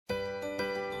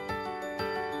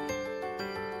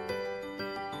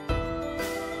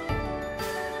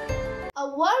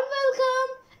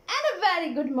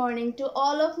very good morning to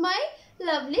all of my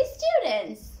lovely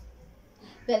students.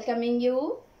 Welcoming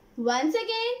you once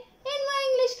again in my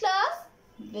English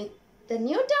class with the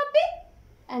new topic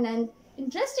and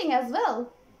interesting as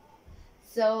well.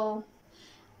 So,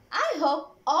 I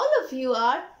hope all of you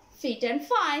are fit and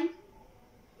fine.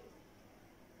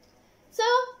 So,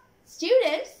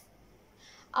 students,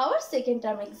 our second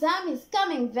term exam is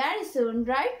coming very soon,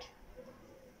 right?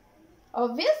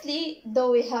 Obviously,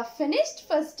 though we have finished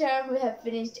first term, we have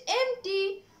finished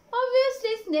MT,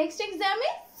 obviously next exam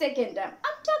is second term.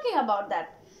 I'm talking about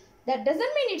that. That doesn't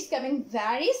mean it's coming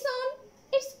very soon.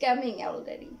 It's coming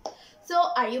already. So,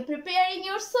 are you preparing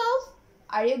yourself?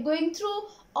 Are you going through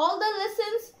all the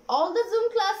lessons, all the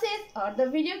Zoom classes or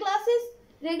the video classes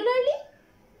regularly?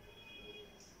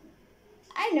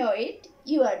 I know it.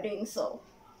 You are doing so.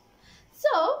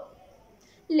 So,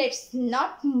 let's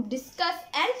not discuss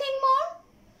anything more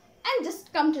and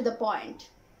just come to the point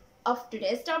of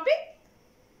today's topic.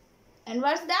 And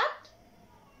what's that?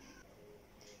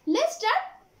 Let's start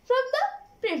from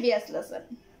the previous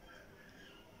lesson.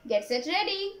 Get set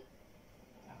ready.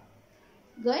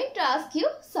 Going to ask you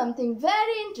something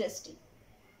very interesting.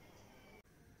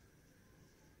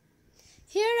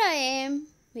 Here I am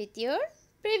with your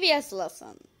previous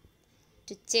lesson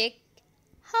to check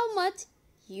how much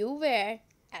you were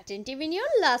attentive in your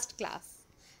last class.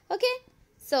 Okay,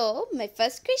 so my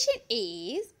first question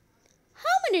is,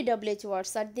 how many WH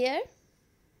words are there?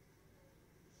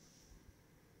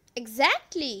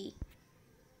 Exactly,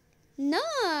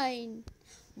 9.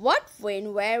 What,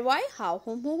 when, where, why, how,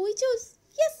 whom, who, we choose.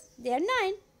 Yes, they are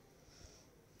 9.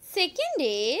 Second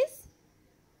is,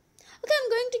 okay, I'm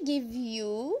going to give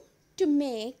you to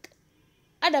make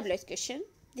a WH question.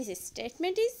 This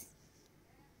statement is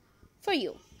for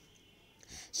you.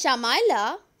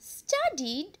 Shamaila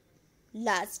studied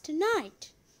last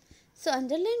night. So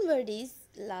underline word is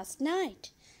last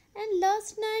night. And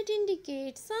last night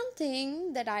indicates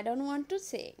something that I don't want to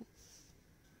say.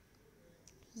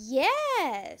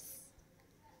 Yes.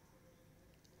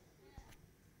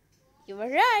 You were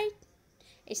right.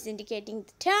 It's indicating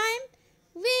the time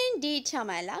when did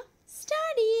Shamaila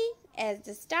study, as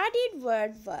the studied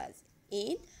word was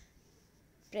in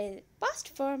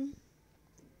past form.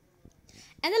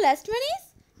 And the last one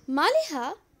is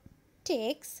Maliha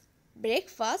takes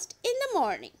breakfast in the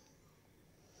morning.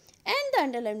 And the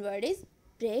underlined word is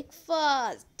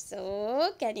breakfast.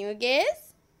 So, can you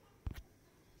guess?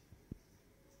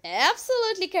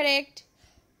 Absolutely correct.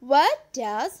 What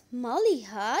does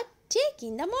Maliha take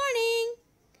in the morning?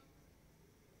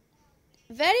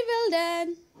 Very well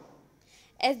done.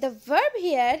 As the verb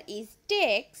here is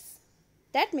takes,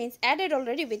 that means added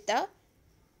already with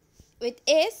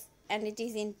s, and it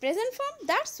is in present form.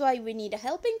 That's why we need a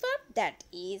helping verb that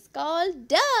is called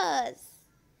does.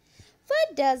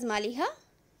 What does Maliha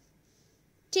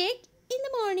take in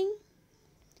the morning?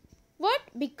 What?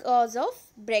 Because of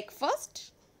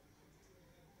breakfast.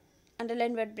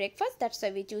 Underline word breakfast. That's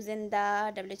why we choose in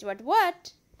the WH word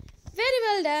what. Very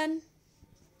well done.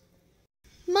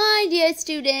 My dear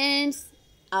students,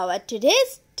 our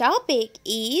today's topic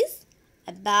is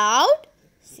about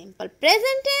simple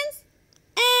present tense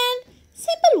and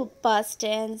simple past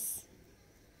tense.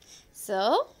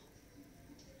 So,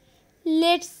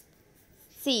 let's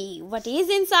see what is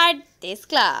inside this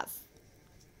class.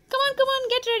 Come on,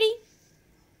 get ready.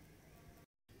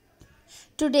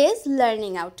 Today's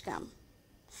learning outcome.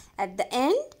 At the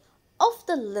end of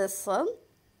the lesson,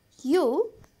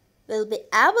 you will be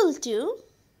able to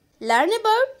learn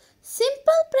about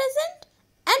simple present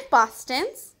and past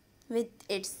tense with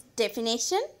its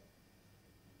definition,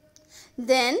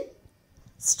 then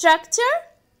structure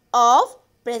of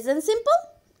present simple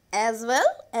as well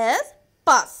as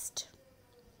past.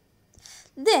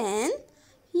 Then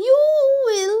you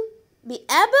will be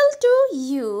able to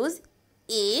use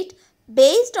it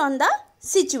based on the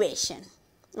situation.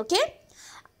 Okay?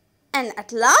 And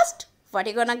at last, what are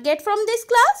you gonna get from this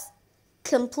class?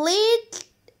 Complete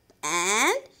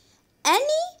and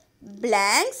any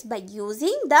blanks by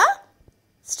using the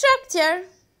structure.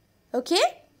 Okay?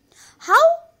 How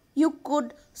you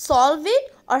could solve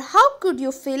it or how could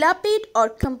you fill up it or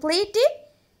complete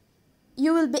it,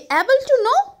 you will be able to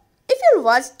know if you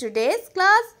watch today's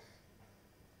class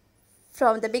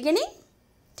from the beginning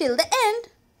till the end.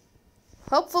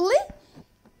 Hopefully,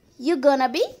 you're gonna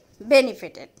be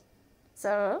benefited.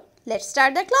 So, let's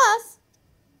start the class.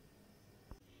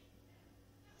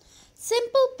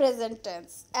 Simple present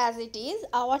tense, as it is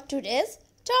our today's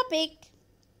topic.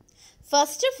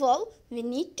 First of all, we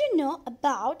need to know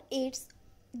about its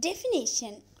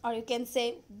definition, or you can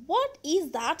say what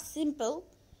is that simple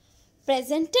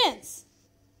present tense.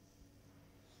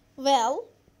 Well,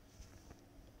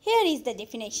 here is the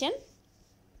definition.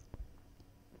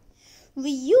 We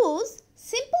use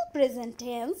simple present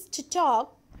tense to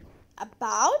talk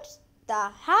about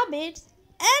the habits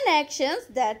and actions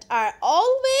that are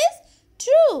always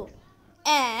true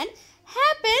and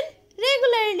happen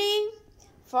regularly.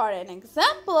 For an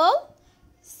example,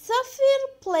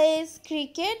 Safir plays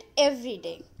cricket every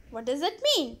day. What does it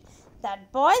mean?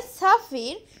 That boy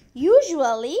Safir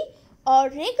usually or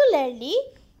regularly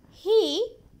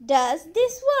he does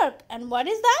this work. And what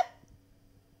is that?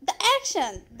 The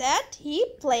action that he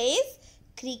plays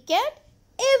cricket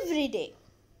every day.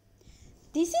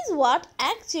 This is what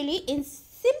actually in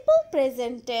simple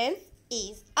present tense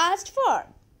is asked for.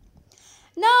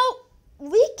 Now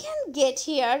we can get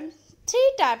here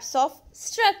three types of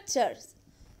structures.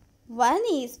 One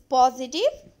is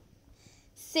positive,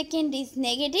 second is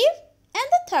negative, and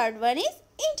the third one is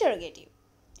interrogative.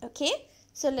 Okay,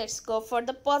 so let's go for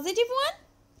the positive one,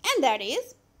 and that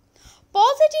is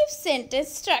positive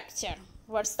sentence structure.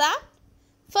 What's that?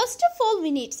 First of all,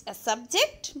 we need a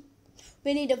subject,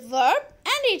 we need a verb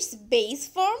and its base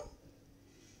form.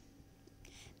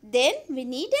 Then we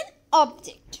need an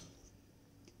object.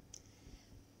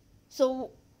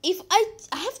 So if I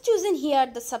have chosen here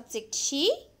the subject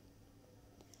she,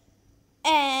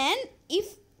 and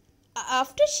if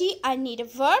after she I need a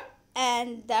verb,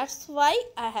 and that's why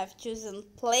I have chosen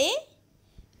play.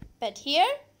 But here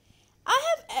I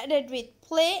have added with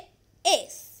play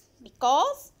s,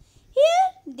 because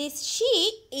here this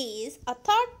she is a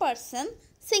third person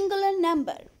singular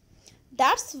number.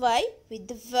 That's why with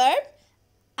the verb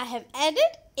I have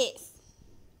added s.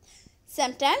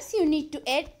 Sometimes you need to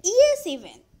add es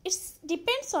even. It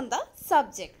depends on the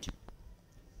subject.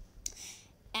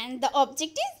 And the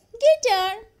object is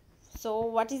guitar. So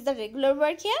what is the regular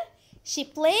word here? She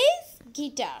plays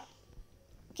guitar.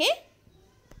 Okay.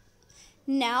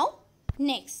 Now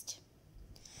next.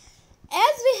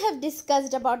 As we have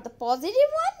discussed about the positive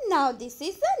one, now this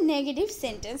is the negative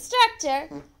sentence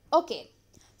structure. Okay.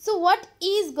 So what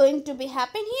is going to be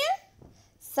happen here?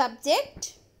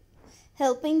 Subject,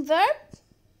 helping verb,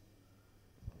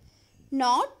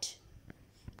 not,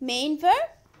 main verb,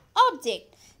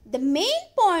 object. The main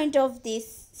point of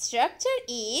this structure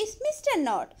is Mr.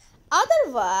 Not.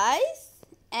 Otherwise,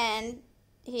 and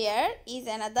here is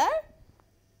another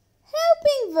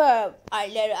helping verb.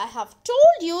 Earlier I have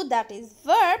told you that is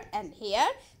verb, and here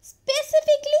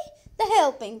specifically the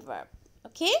helping verb.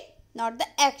 Okay, not the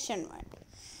action one.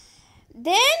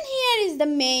 Then here is the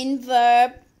main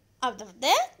verb of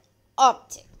the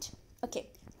object. Okay,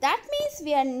 that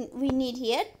means we need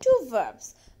here two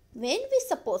verbs. When we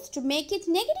supposed to make it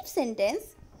negative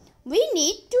sentence, we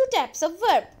need two types of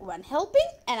verb. One helping,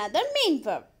 another main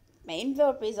verb. Main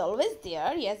verb is always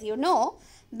there, as you know,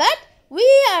 but we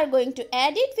are going to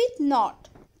add it with not.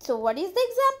 So what is the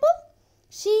example?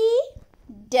 She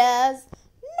does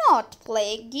not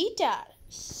play guitar.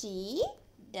 She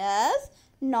does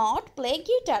not play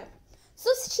guitar.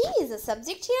 So she is a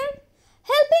subject here.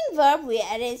 Helping verb, we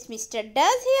arrange Mr.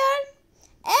 does here,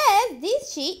 as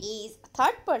this she is a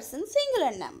third person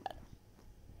singular number.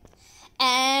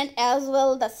 And as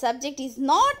well the subject is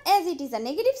not, as it is a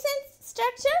negative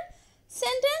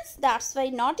sentence, that's why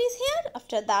not is here.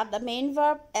 After that the main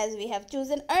verb, as we have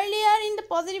chosen earlier in the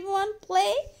positive one,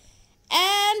 play,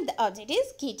 and the object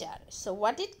is guitar. So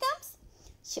what it comes?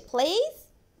 She plays.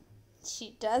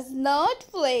 She does not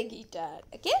play guitar.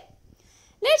 Okay,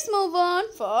 let's move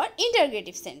on for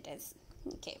interrogative sentence.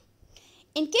 Okay,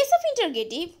 in case of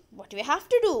interrogative, what we have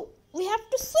to do? We have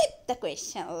to flip the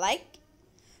question, like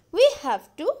we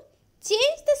have to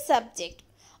change the subject.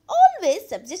 Always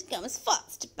subject comes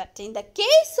first, but in the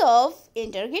case of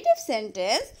interrogative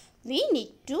sentence, we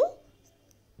need to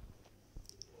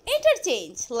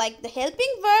interchange, like the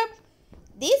helping verb.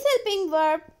 This helping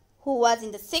verb who was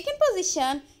in the second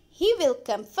position, he will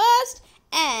come first,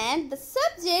 and the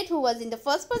subject who was in the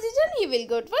first position, he will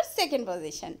go for second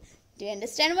position. Do you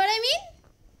understand what I mean?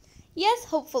 Yes,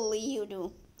 hopefully you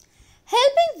do.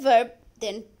 Helping verb,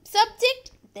 then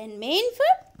subject, then main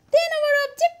verb, then our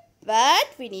object,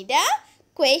 but we need a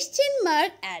question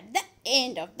mark at the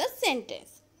end of the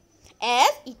sentence.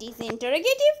 As it is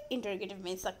interrogative, interrogative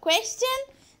means a question.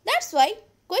 That's why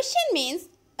question means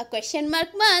a question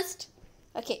mark must.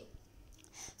 Okay,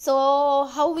 so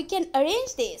how we can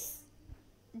arrange this?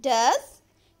 Does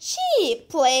she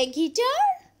play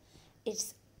guitar?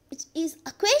 It is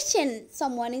a question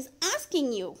someone is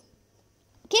asking you.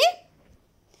 Okay,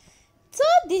 so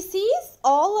this is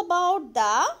all about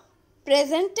the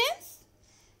present tense,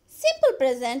 simple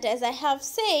present, as I have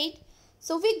said.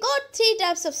 So we got three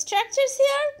types of structures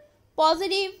here.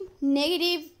 positive,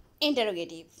 negative,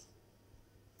 interrogative.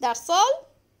 That's all.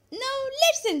 Now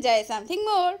let's enjoy something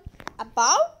more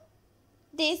about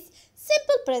this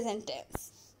simple present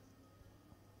tense.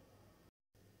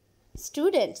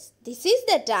 Students, this is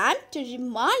the time to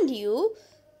remind you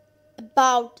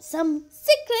about some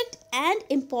secret and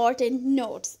important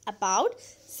notes about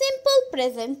simple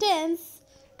present tense.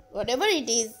 Whatever it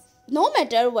is, no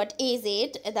matter what is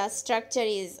it, the structure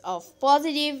is of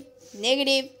positive,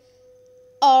 negative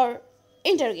or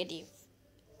interrogative.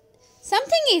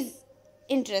 Something is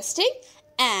interesting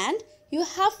and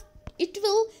it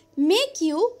will make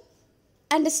you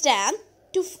understand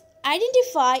to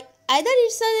identify either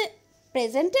it's a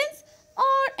present tense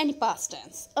or any past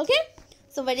tense. Okay,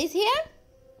 so what is here?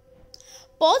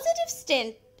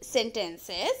 Positive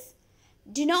sentences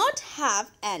do not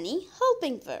have any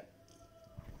helping verb.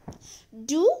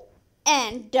 Do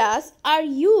and does are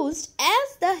used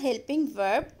as the helping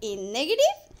verb in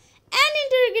negative and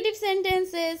interrogative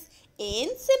sentences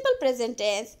in simple present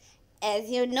tense. As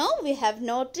you know, we have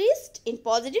noticed in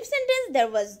positive sentence there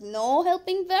was no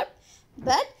helping verb,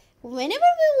 but whenever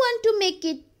we want to make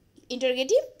it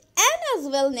interrogative and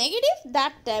as well negative,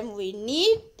 that time we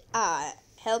need a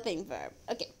helping verb.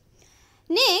 Okay.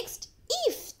 Next,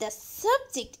 if the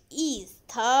subject is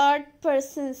third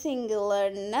person singular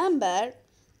number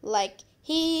like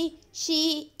he,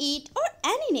 she, it or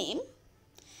any name,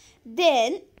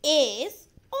 then s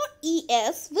or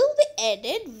es will be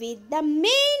added with the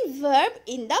main verb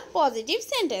in the positive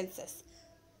sentences.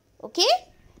 Okay?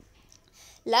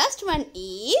 Last one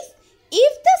is,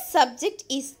 if the subject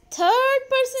is third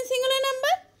person singular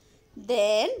number,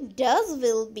 then does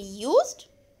will be used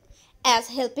as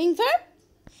helping verb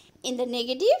in the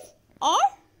negative or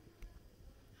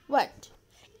what?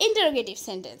 Interrogative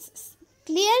sentences.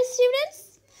 Clear,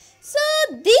 students? So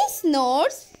these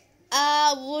notes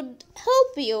would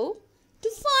help you to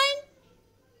find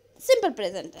simple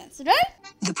present tense, right?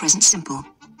 The present simple.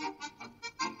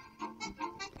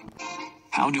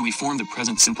 How do we form the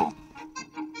present simple?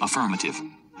 Affirmative.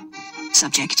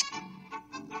 Subject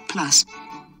plus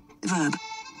verb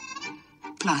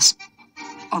plus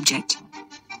object.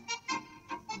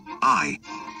 I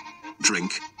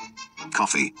drink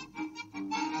coffee.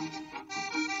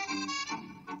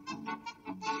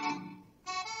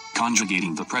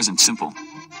 Conjugating the present simple.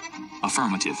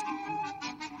 Affirmative.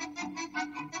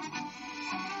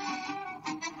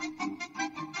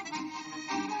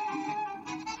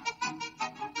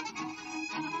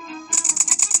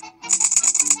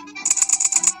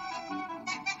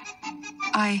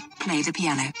 I play the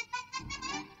piano.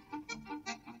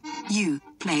 You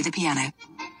play the piano.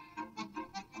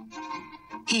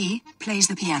 He plays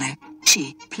the piano.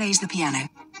 She plays the piano.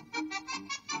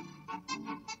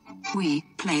 We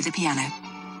play the piano.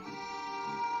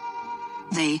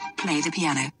 They play the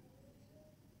piano.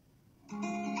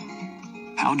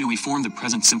 How do we form the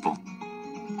present simple?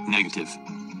 Negative.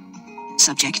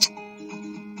 Subject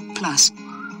plus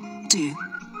do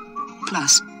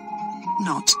plus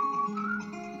not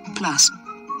plus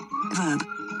verb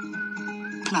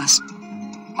plus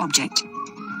object.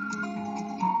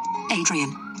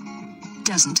 Adrian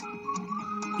doesn't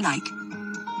like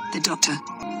the doctor.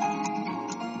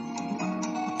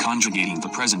 Conjugating the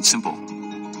present simple.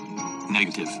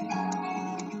 Negative.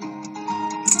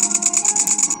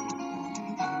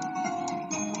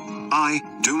 I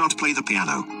do not play the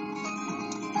piano.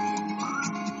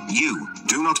 You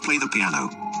do not play the piano.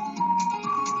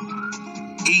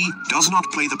 He does not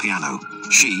play the piano.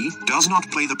 She does not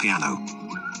play the piano.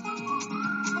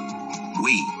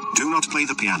 We do not play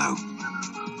the piano.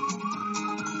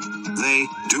 They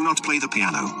do not play the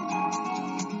piano.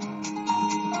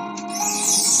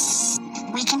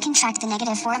 We can contract the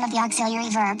negative form of the auxiliary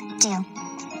verb, do.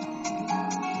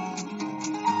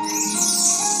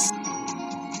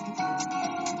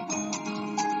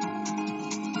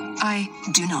 I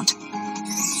do not.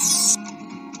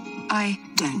 I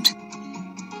don't.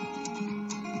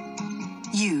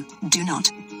 You do not.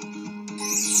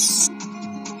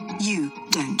 You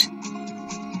don't.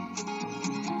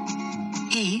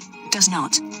 He does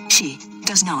not. She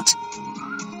does not.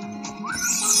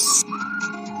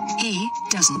 He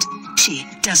doesn't. She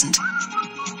doesn't.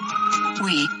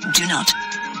 We do not.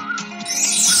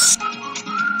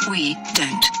 We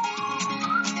don't.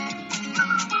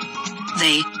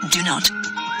 They do not.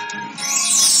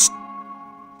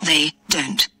 They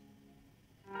don't.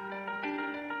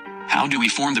 How do we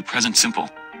form the present simple?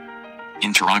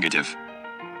 Interrogative.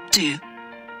 Do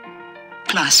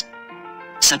plus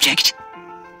subject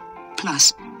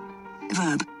plus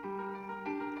verb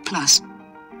plus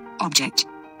object.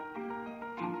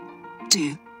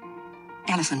 Do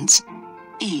Elephants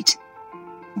eat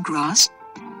grass.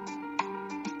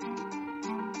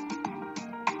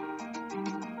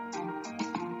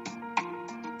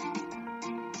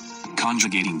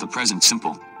 Conjugating the present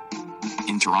simple.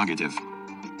 Interrogative.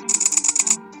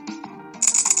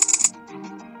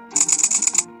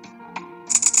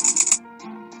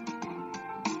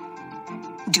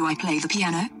 Do I play the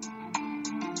piano?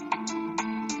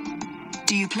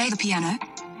 Do you play the piano?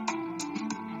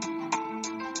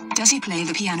 Does he play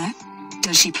the piano?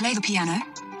 Does she play the piano?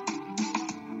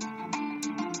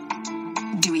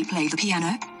 Do we play the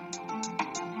piano?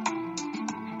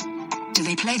 Do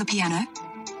they play the piano?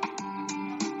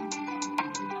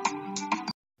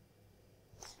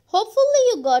 Hopefully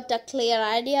you got a clear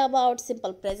idea about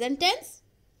simple present tense.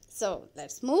 So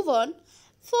let's move on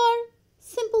for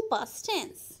simple past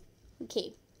tense.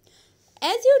 Okay.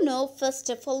 As you know, first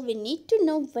of all, we need to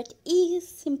know what is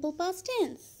simple past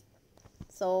tense.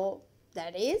 So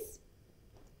that is,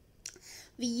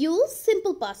 we use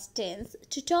simple past tense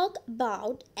to talk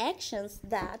about actions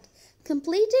that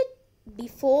completed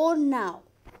before now.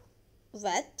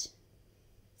 What?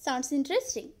 Sounds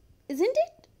interesting, isn't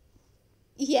it?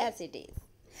 Yes, it is.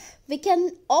 We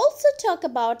can also talk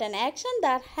about an action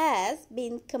that has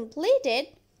been completed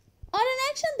or an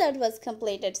action that was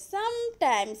completed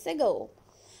sometimes ago.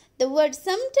 The word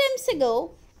sometimes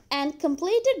ago and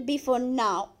completed before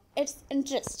now, it's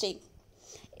interesting.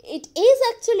 It is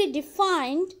actually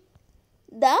defined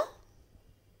the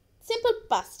simple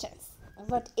past tense.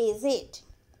 What is it?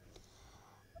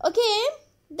 Okay,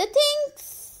 the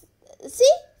things,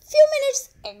 see, few minutes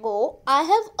ago I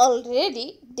have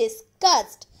already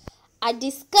discussed. I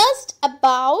discussed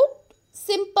about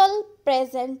simple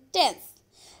present tense.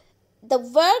 The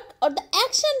work or the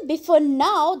action before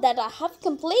now that I have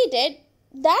completed,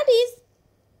 that is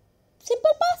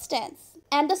simple past tense.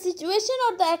 And the situation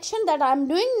or the action that I am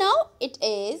doing now, it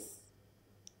is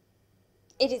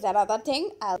another thing.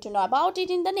 I'll to know about it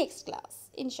in the next class,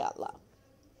 inshallah.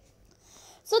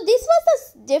 So this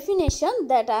was the definition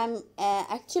that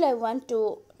I want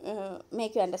to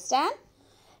make you understand.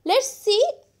 Let's see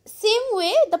same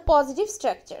way the positive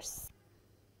structures.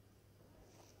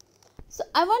 So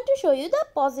I want to show you the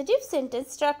positive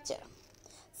sentence structure.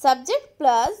 Subject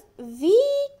plus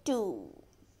V2.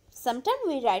 Sometimes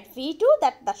we write V2,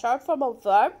 that's the short form of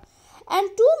verb, and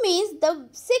 2 means the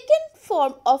second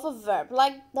form of a verb,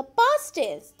 like the past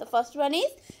tense. The first one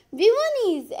is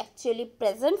V1 is actually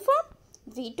present form,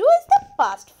 V2 is the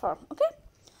past form, okay?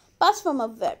 Past form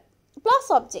of verb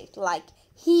plus object like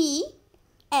he,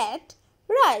 ate,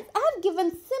 rice. I have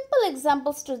given simple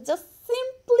examples to just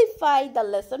simplify the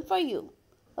lesson for you,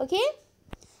 okay?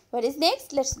 What is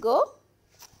next? Let's go.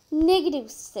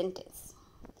 Negative sentence.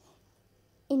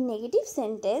 In negative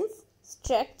sentence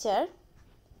structure,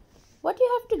 what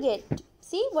you have to get?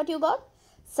 See what you got?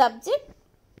 Subject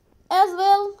as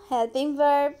well, helping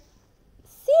verb,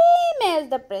 same as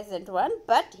the present one,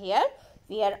 but here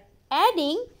we are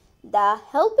adding the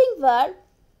helping verb.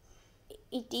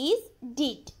 It is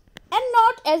did, and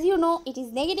not, as you know, it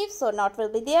is negative, so not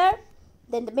will be there.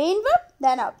 Then the main verb,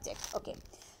 then object. Okay,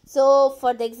 so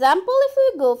for the example, if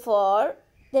we go for,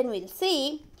 then we'll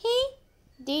see he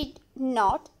did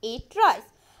not eat rice.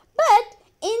 But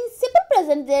in simple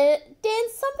present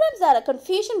tense, sometimes there are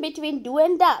confusion between do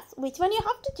and does. Which one you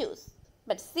have to choose?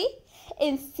 But see,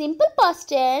 in simple past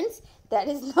tense, there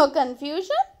is no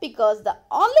confusion because the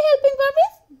only helping verb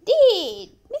is did.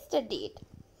 Mr. Did.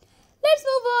 Let's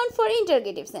move on for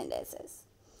interrogative sentences.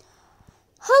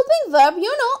 Helping verb,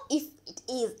 you know, if it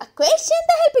is a question,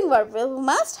 the helping verb will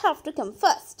must have to come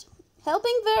first.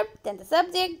 Helping verb, then the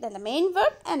subject, then the main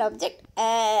verb and object,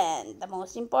 and the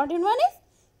most important one is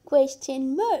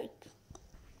question mark.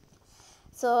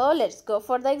 So let's go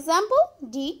for the example.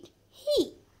 Did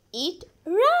he eat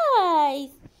rice?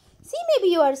 See, maybe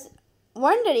you are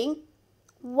wondering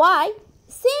why.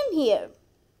 Same here.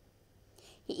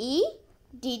 He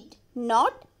did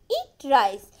not eat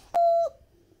rice.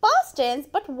 Past tense,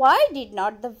 but why did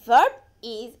not? The verb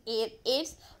is in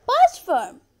its past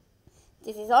form.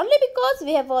 This is only because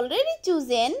we have already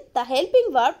chosen the helping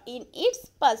verb in its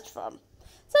past form.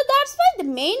 So that's why the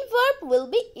main verb will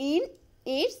be in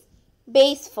its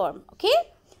base form. Okay.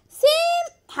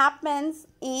 Same happens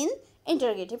in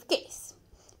interrogative case.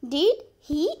 Did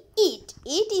he eat?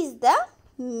 Eat is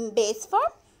the base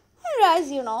form and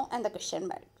rice, you know, and the question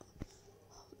mark.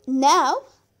 Now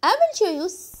I will show you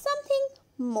something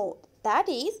more, that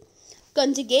is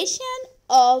conjugation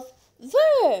of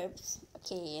verbs.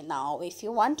 Okay, now if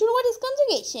you want to know what is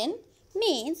conjugation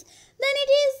means, then it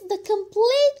is the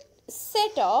complete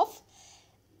set of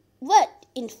what?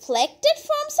 inflected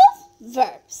forms of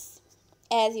verbs.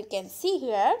 As you can see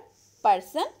here,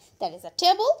 person, that is a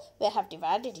table. We have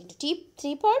divided into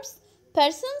three parts.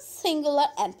 Person, singular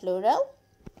and plural.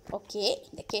 Okay,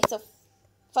 in the case of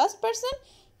first person,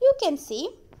 you can see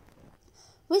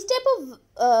which type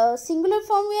of singular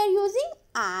form we are using.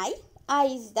 I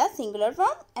is the singular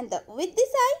form, and with this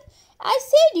I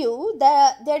said you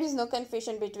that there is no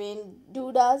confusion between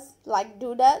do does, like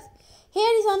do does.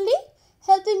 Here is only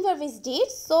helping verb is did.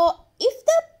 So if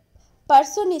the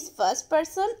person is first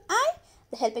person I,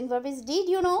 the helping verb is did,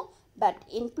 you know, but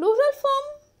in plural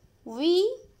form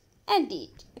we and did.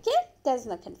 Okay, there is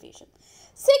no confusion.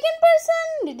 Second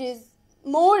person, it is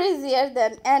more easier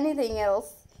than anything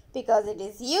else because it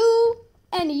is you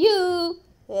and you,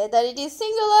 whether it is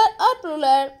singular or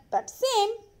plural, but same.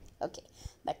 Okay,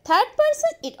 but third person,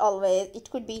 it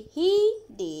could be he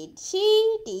did,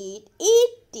 she did,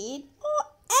 it did, or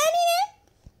any name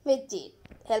with did.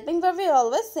 Helping verb is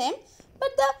always same, but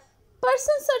the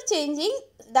persons are changing.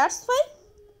 That's why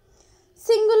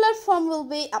singular form will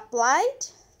be applied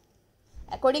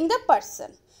according to the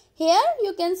person. Here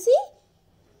you can see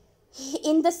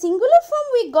in the singular form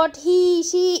we got he,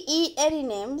 she, it, any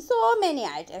name, so many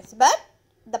items, but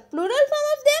the plural form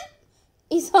of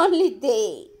them is only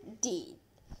they, did.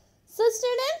 So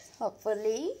students,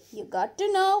 hopefully you got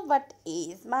to know what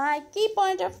is my key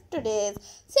point of today's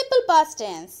simple past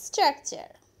tense structure.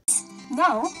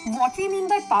 Now, what we mean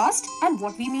by past and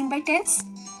what we mean by tense?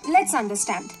 Let's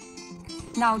understand.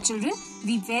 Now children,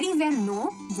 we very well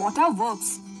know what are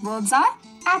verbs. Verbs are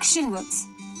action words.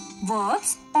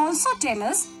 Verbs also tell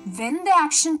us when the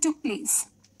action took place.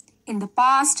 In the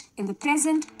past, in the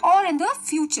present, or in the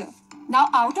future. Now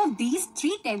out of these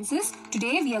three tenses,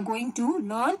 today we are going to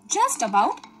learn just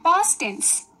about past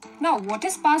tense. Now what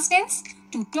is past tense?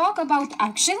 To talk about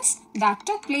actions that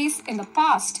took place in the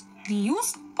past, we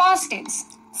use past tense.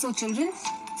 So children,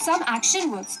 some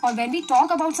action words, or when we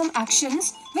talk about some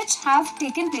actions which have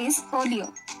taken place earlier.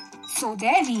 So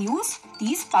there we use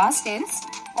these past tense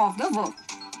of the verb.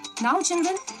 Now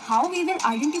children, how we will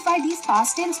identify these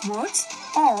past tense words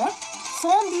or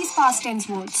form these past tense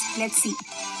words? Let's see.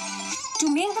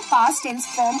 To make the past tense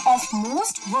form of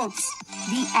most verbs,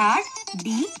 we add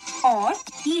D or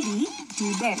ED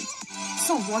to them.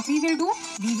 So what we will do?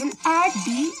 We will add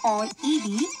D or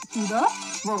ED to the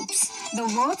verbs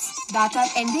that are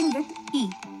ending with E.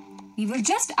 We will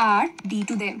just add D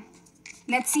to them.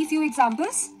 Let's see few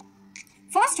examples.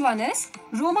 First one is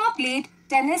Roma played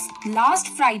tennis last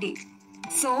Friday.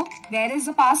 So where is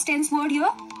the past tense word here?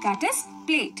 That is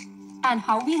played. And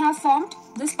how we have formed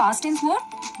this past tense word?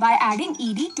 By adding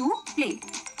ed to played.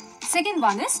 Second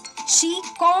one is she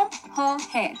combed her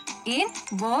hair. Again,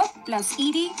 verb plus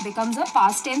ed becomes a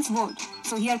past tense word.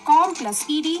 So here comb plus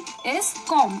ed is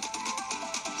combed.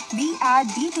 We add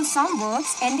d to some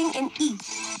verbs ending in e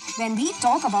when we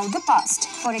talk about the past.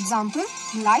 For example,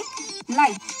 like,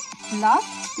 liked, love,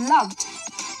 loved.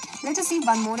 Let us see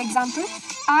one more example.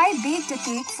 I baked a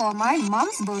cake for my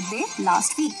mom's birthday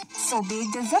last week. So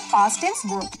baked is the past tense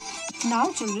word.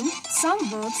 Now children, some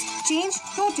words change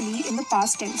totally in the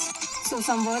past tense. So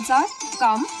some words are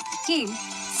come, came,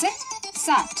 sit,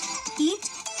 sat, eat,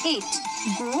 ate,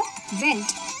 go,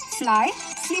 went, fly,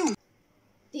 flew.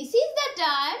 This is the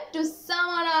time to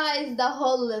summarize the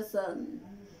whole lesson.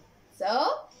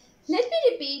 So, let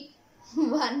me repeat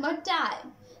one more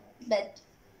time. But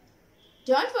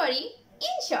don't worry,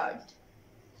 in short.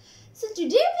 So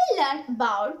today we learned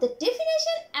about the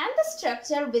definition and the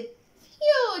structure with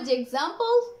huge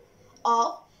examples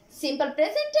of simple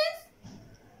present tense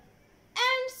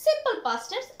and simple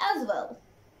past tense as well.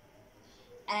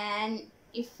 And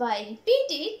if I repeat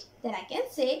it, then I can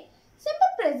say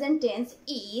simple present tense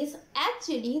is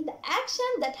actually the action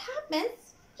that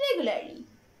happens regularly.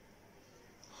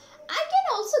 I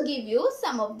can also give you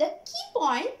some of the key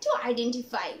points to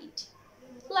identify it,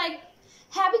 like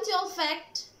habitual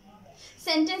fact,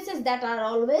 sentences that are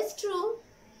always true,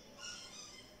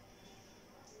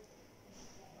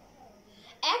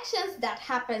 actions that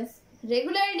happens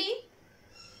regularly,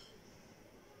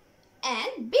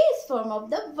 and base form of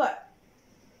the verb.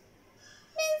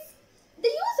 Means the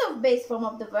use of base form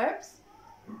of the verbs.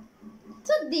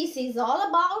 So this is all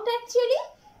about actually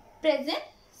present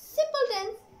simple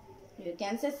tense. You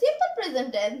can say simple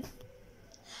present tense.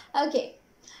 Okay,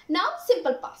 now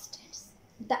simple past tense.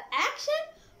 The action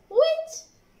which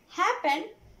happened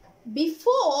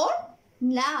before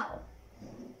now.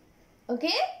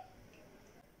 Okay?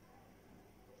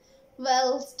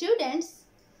 Well, students,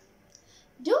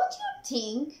 don't you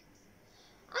think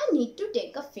I need to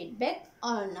take a feedback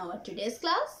on our today's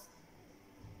class?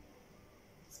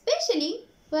 especially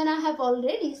when I have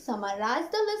already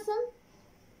summarized the lesson.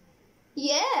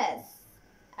 Yes,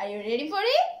 are you ready for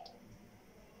it?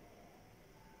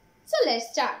 So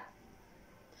let's start.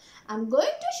 I'm going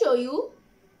to show you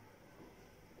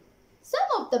some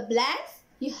of the blanks.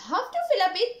 You have to fill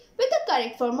up it with the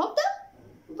correct form of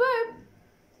the verb.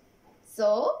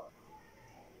 So,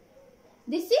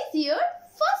 this is your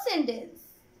first sentence.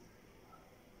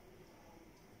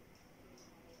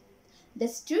 The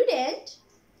student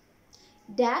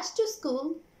dashed to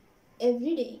school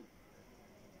every day.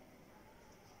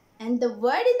 And the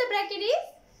word in the bracket is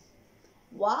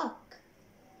walk.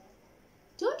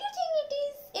 Don't you think it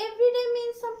is every day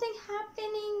means something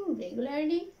happening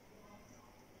regularly?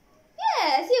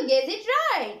 Yes, you guessed it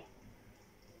right.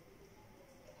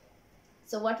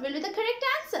 So what will be the correct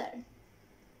answer?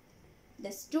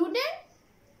 The student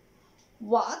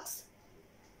walks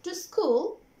to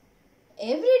school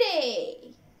every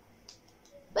day.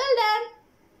 Well done.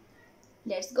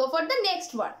 Let's go for the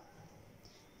next one.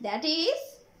 That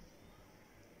is,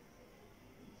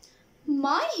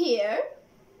 my hair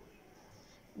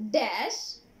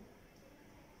dash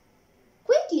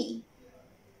quickly.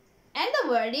 And the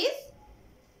word is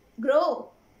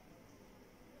grow.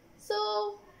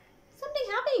 So, something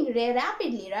happening very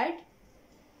rapidly, right?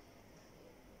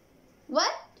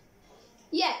 What?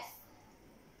 Yes.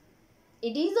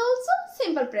 It is also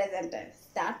simple present tense.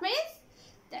 That means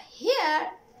the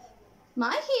hair,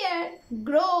 my hair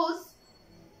grows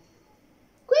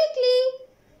quickly.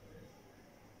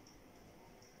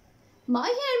 My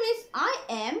hair means I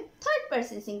am third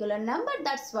person singular number.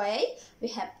 That's why we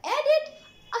have added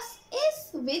a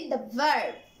s with the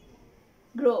verb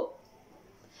grow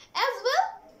as well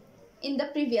in the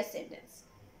previous sentence.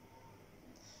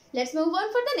 Let's move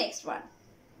on for the next one.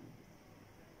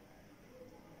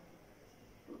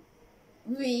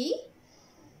 We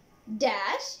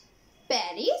dash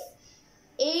Paris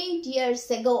 8 years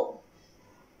ago.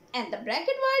 And the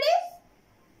bracket word is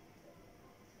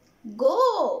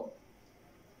go.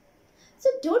 So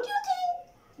don't you think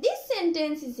this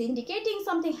sentence is indicating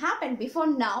something happened before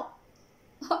now?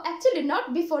 Actually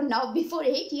not before now, before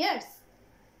 8 years.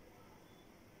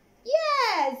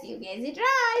 Yes, you guessed it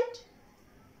right.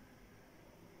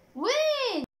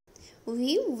 When?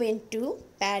 We went to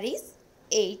Paris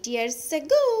 8 years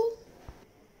ago.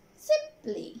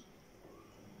 Simply.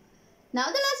 Now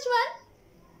the last one.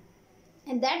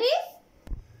 And that is,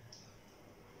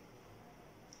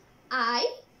 I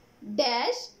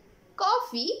dash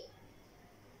coffee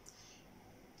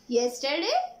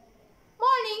yesterday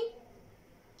morning.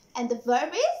 And the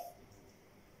verb is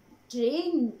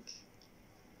drink.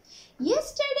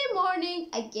 Yesterday morning,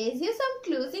 I gave you some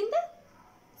clues in the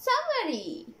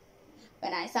summary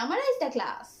when I summarized the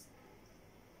class.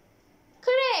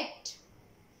 Correct.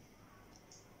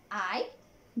 I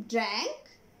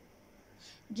drank.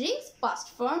 Drink's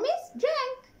past form is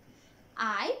drank.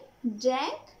 I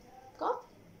drank coffee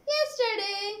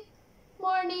yesterday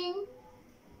morning.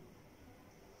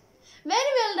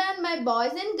 Very well done, my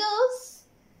boys and girls.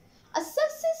 A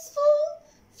successful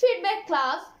feedback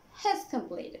class has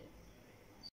completed.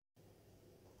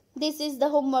 This is the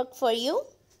homework for you.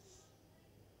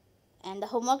 And the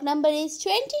homework number is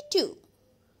 22.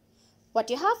 What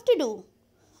you have to do?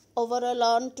 Overall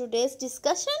on today's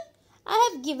discussion, I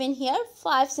have given here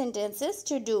 5 sentences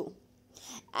to do.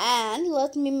 And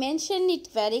let me mention it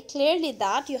very clearly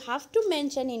that you have to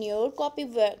mention in your copy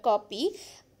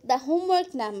the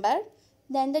homework number,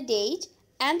 then the date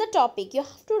and the topic. You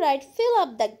have to fill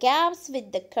up the gaps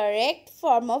with the correct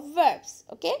form of verbs.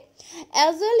 Okay.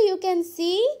 As well, you can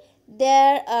see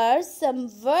there are some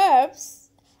verbs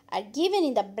are given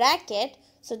in the bracket.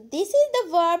 So this is the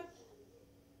verb,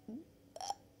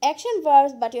 action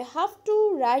verbs, but you have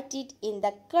to write it in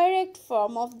the correct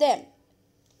form of them.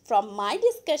 From my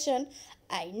discussion,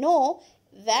 I know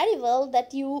very well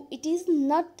that it is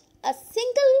not a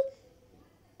single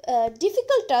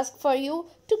difficult task for you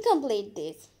to complete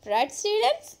this. Right,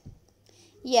 students?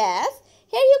 Yes.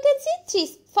 Here you can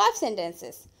see 5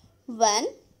 sentences.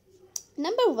 Number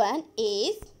 1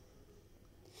 is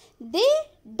they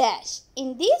dash.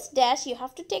 In this dash, you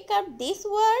have to take out this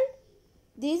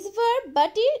verb,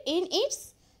 but in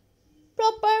its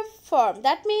proper form.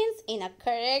 That means in a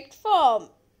correct form.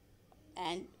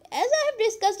 And as I have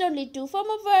discussed only 2 forms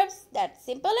of verbs, that's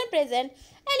simple and present,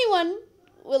 anyone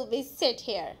will be set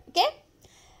here. Okay?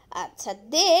 So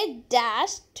they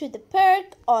dashed to the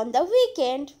park on the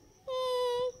weekend.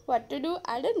 What to do?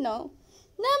 I don't know.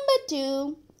 Number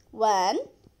 2 one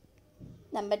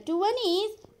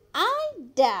is I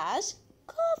dashed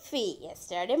coffee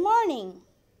yesterday morning.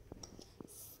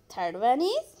 Third one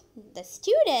is The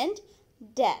student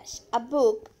dash a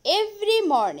book every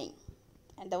morning.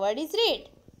 And the word is read.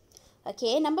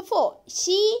 Okay, number 4.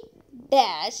 She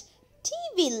dash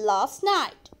TV last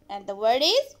night. And the word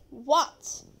is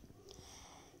watch.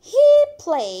 He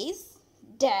plays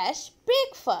dash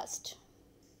breakfast.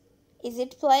 Is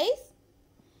it plays?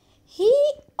 He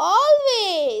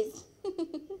always.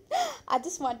 I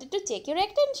just wanted to take your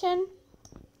attention.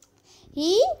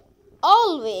 He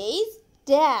always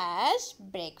dash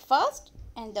breakfast.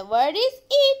 And the word is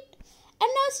eat. And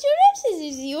now students, it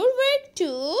is your work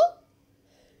to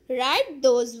write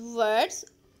those words.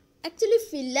 Actually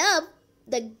fill up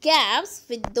the gaps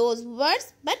with those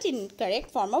words but in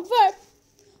correct form of verb.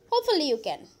 Hopefully you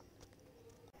can.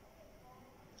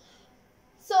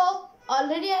 So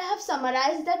already I have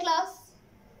summarized the class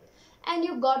and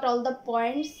you got all the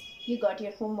points. You got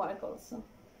your homework also.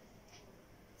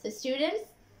 So students,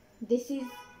 this is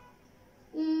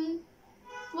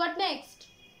what next?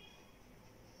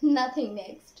 Nothing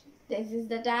next. This is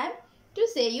the time to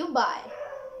say you bye.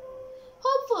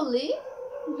 Hopefully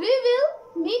we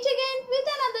will meet again with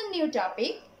another new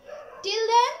topic. Till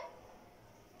then,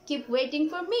 keep waiting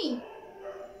for me.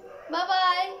 Bye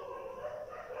bye.